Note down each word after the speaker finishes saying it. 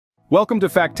Welcome to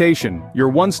Factation, your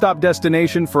one-stop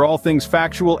destination for all things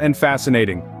factual and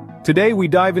fascinating. Today we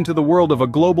dive into the world of a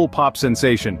global pop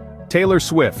sensation, Taylor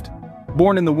Swift.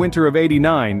 Born in the winter of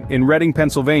 '89 in Reading,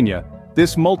 Pennsylvania,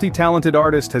 this multi-talented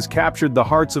artist has captured the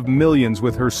hearts of millions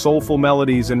with her soulful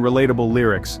melodies and relatable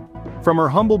lyrics. From her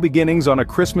humble beginnings on a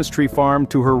Christmas tree farm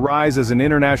to her rise as an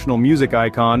international music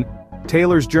icon,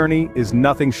 Taylor's journey is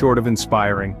nothing short of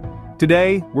inspiring.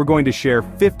 Today, we're going to share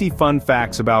 50 fun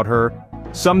facts about her,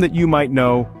 some that you might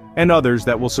know, and others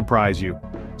that will surprise you.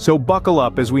 So buckle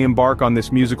up as we embark on this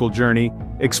musical journey,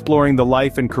 exploring the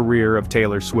life and career of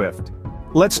Taylor Swift.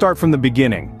 Let's start from the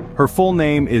beginning. Her full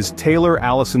name is Taylor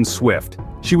Allison Swift.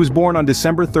 She was born on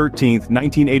December 13,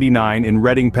 1989 in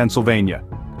Reading, Pennsylvania.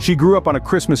 She grew up on a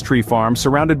Christmas tree farm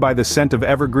surrounded by the scent of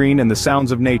evergreen and the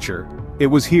sounds of nature. It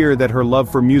was here that her love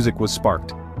for music was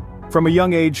sparked. From a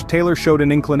young age, Taylor showed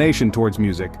an inclination towards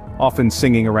music, often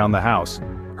singing around the house.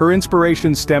 Her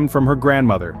inspiration stemmed from her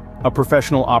grandmother, a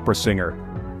professional opera singer.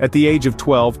 At the age of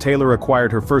 12, Taylor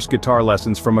acquired her first guitar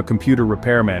lessons from a computer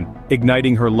repairman,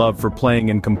 igniting her love for playing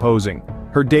and composing.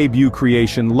 Her debut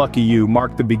creation, Lucky You,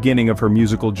 marked the beginning of her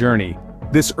musical journey.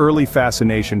 This early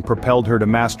fascination propelled her to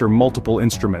master multiple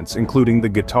instruments, including the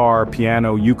guitar,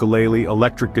 piano, ukulele,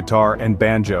 electric guitar, and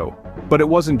banjo. But it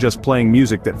wasn't just playing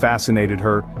music that fascinated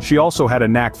her, she also had a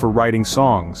knack for writing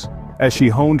songs. As she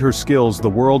honed her skills, the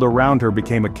world around her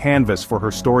became a canvas for her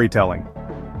storytelling.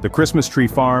 The Christmas tree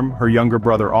farm, her younger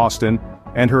brother Austin,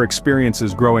 and her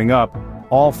experiences growing up,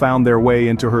 all found their way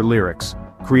into her lyrics,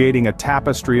 creating a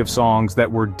tapestry of songs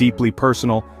that were deeply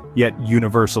personal, yet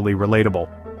universally relatable.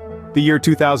 The year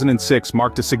 2006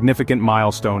 marked a significant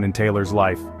milestone in Taylor's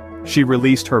life. She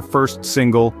released her first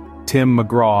single, Tim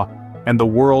McGraw, and the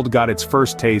world got its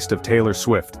first taste of Taylor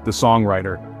Swift, the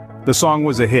songwriter. The song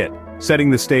was a hit,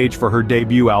 setting the stage for her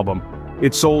debut album.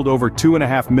 It sold over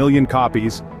 2.5 million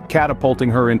copies, catapulting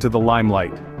her into the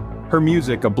limelight. Her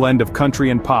music, a blend of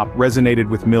country and pop, resonated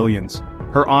with millions.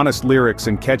 Her honest lyrics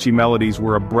and catchy melodies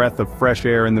were a breath of fresh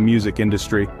air in the music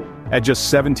industry. At just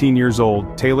 17 years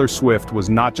old, Taylor Swift was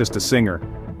not just a singer,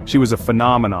 she was a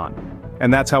phenomenon.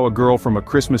 And that's how a girl from a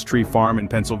Christmas tree farm in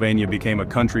Pennsylvania became a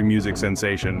country music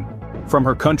sensation. From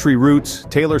her country roots,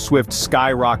 Taylor Swift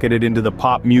skyrocketed into the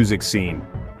pop music scene.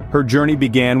 Her journey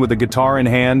began with a guitar in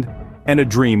hand and a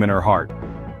dream in her heart.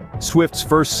 Swift's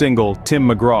first single, Tim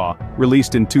McGraw,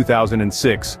 released in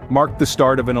 2006, marked the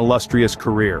start of an illustrious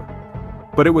career.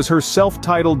 But it was her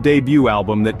self-titled debut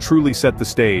album that truly set the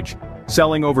stage,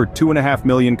 selling over 2.5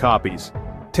 million copies.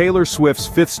 Taylor Swift's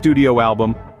fifth studio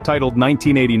album, titled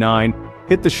 1989,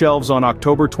 hit the shelves on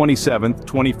October 27,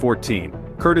 2014,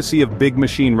 courtesy of Big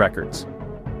Machine Records.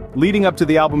 Leading up to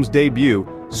the album's debut,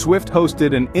 Swift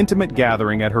hosted an intimate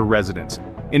gathering at her residence,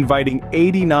 inviting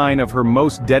 89 of her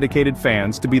most dedicated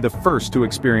fans to be the first to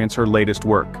experience her latest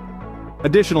work.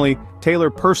 Additionally, Taylor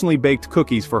personally baked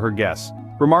cookies for her guests.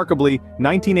 Remarkably,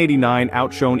 1989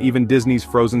 outshone even Disney's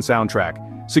Frozen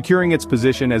soundtrack, securing its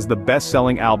position as the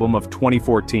best-selling album of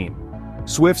 2014.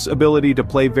 Swift's ability to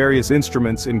play various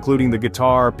instruments including the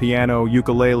guitar, piano,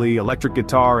 ukulele, electric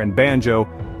guitar, and banjo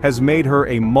has made her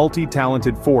a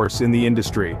multi-talented force in the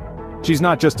industry. She's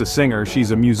not just a singer, she's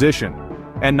a musician.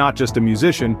 And not just a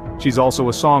musician, she's also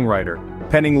a songwriter,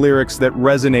 penning lyrics that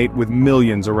resonate with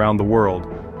millions around the world.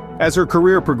 As her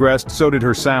career progressed, so did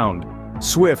her sound.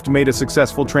 Swift made a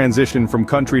successful transition from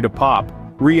country to pop,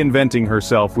 reinventing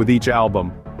herself with each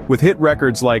album. With hit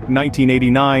records like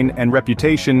 1989 and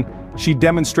Reputation, she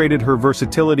demonstrated her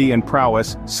versatility and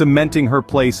prowess, cementing her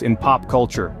place in pop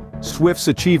culture. Swift's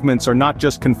achievements are not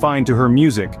just confined to her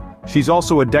music, she's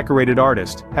also a decorated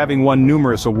artist, having won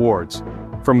numerous awards.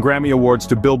 From Grammy Awards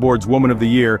to Billboard's Woman of the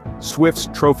Year, Swift's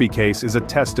trophy case is a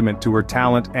testament to her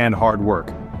talent and hard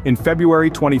work. In February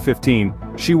 2015,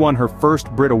 she won her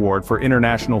first Brit Award for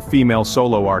International Female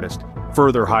Solo Artist,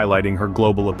 further highlighting her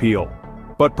global appeal.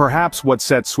 But perhaps what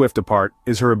sets Swift apart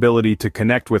is her ability to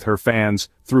connect with her fans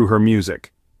through her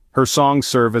music. Her songs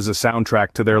serve as a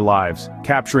soundtrack to their lives,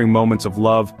 capturing moments of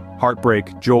love,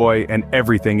 heartbreak, joy, and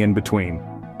everything in between.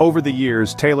 Over the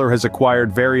years, Taylor has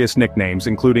acquired various nicknames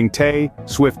including Tay,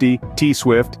 Swiftie,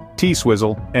 T-Swift,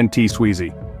 T-Swizzle, and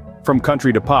T-Sweezy. From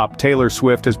country to pop, Taylor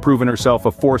Swift has proven herself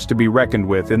a force to be reckoned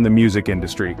with in the music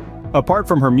industry. Apart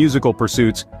from her musical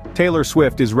pursuits, Taylor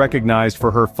Swift is recognized for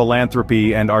her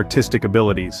philanthropy and artistic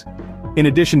abilities. In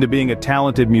addition to being a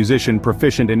talented musician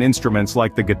proficient in instruments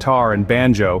like the guitar and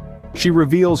banjo, she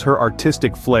reveals her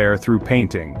artistic flair through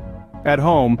painting. At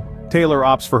home, Taylor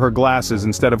opts for her glasses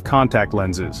instead of contact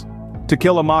lenses. To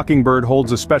Kill a Mockingbird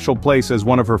holds a special place as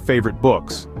one of her favorite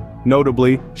books.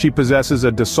 Notably, she possesses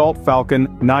a Dassault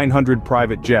Falcon 900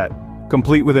 private jet,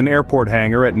 complete with an airport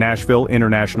hangar at Nashville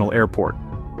International Airport.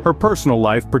 Her personal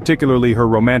life, particularly her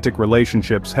romantic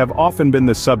relationships, have often been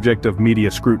the subject of media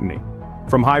scrutiny.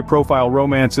 From high-profile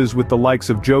romances with the likes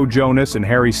of Joe Jonas and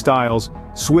Harry Styles,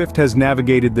 Swift has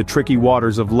navigated the tricky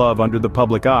waters of love under the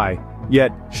public eye,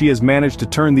 yet she has managed to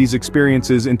turn these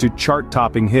experiences into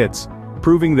chart-topping hits,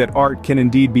 proving that art can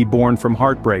indeed be born from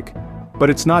heartbreak. But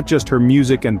it's not just her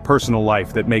music and personal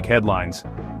life that make headlines.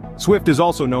 Swift is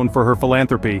also known for her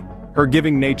philanthropy. Her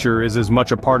giving nature is as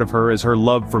much a part of her as her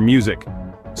love for music.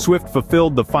 Swift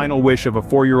fulfilled the final wish of a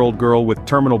 4-year-old girl with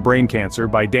terminal brain cancer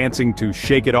by dancing to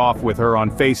Shake It Off with her on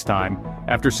FaceTime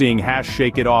after seeing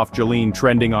 #ShakeItOff Jolene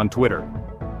trending on Twitter.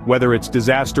 Whether it's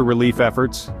disaster relief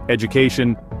efforts,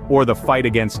 education, or the fight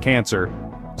against cancer,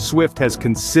 Swift has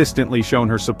consistently shown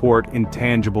her support in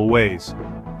tangible ways.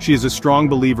 She is a strong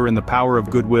believer in the power of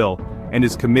goodwill and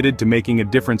is committed to making a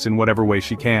difference in whatever way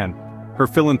she can. Her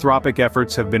philanthropic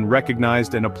efforts have been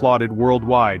recognized and applauded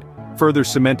worldwide, further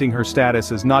cementing her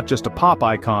status as not just a pop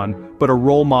icon, but a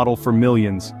role model for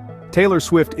millions. Taylor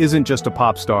Swift isn't just a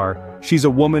pop star, she's a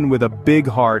woman with a big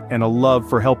heart and a love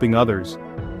for helping others.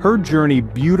 Her journey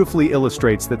beautifully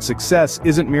illustrates that success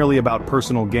isn't merely about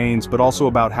personal gains but also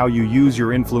about how you use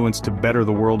your influence to better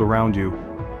the world around you.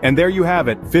 And there you have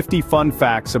it, 50 fun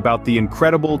facts about the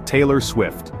incredible Taylor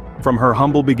Swift. From her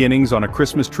humble beginnings on a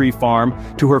Christmas tree farm,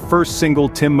 to her first single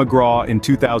Tim McGraw in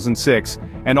 2006,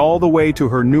 and all the way to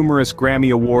her numerous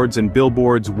Grammy Awards and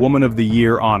Billboard's Woman of the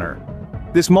Year honor.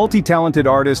 This multi-talented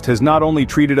artist has not only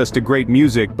treated us to great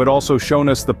music but also shown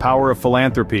us the power of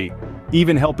philanthropy,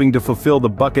 even helping to fulfill the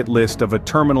bucket list of a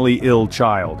terminally ill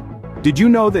child. Did you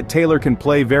know that Taylor can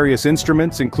play various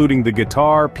instruments including the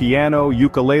guitar, piano,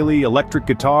 ukulele, electric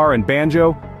guitar, and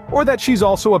banjo? Or that she's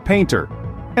also a painter?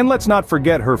 And let's not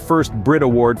forget her first Brit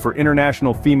Award for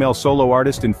International Female Solo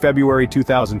Artist in February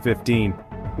 2015.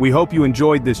 We hope you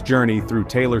enjoyed this journey through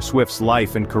Taylor Swift's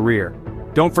life and career.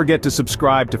 Don't forget to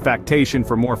subscribe to Factation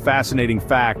for more fascinating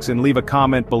facts and leave a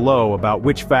comment below about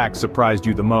which fact surprised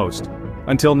you the most.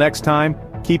 Until next time,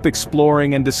 keep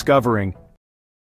exploring and discovering.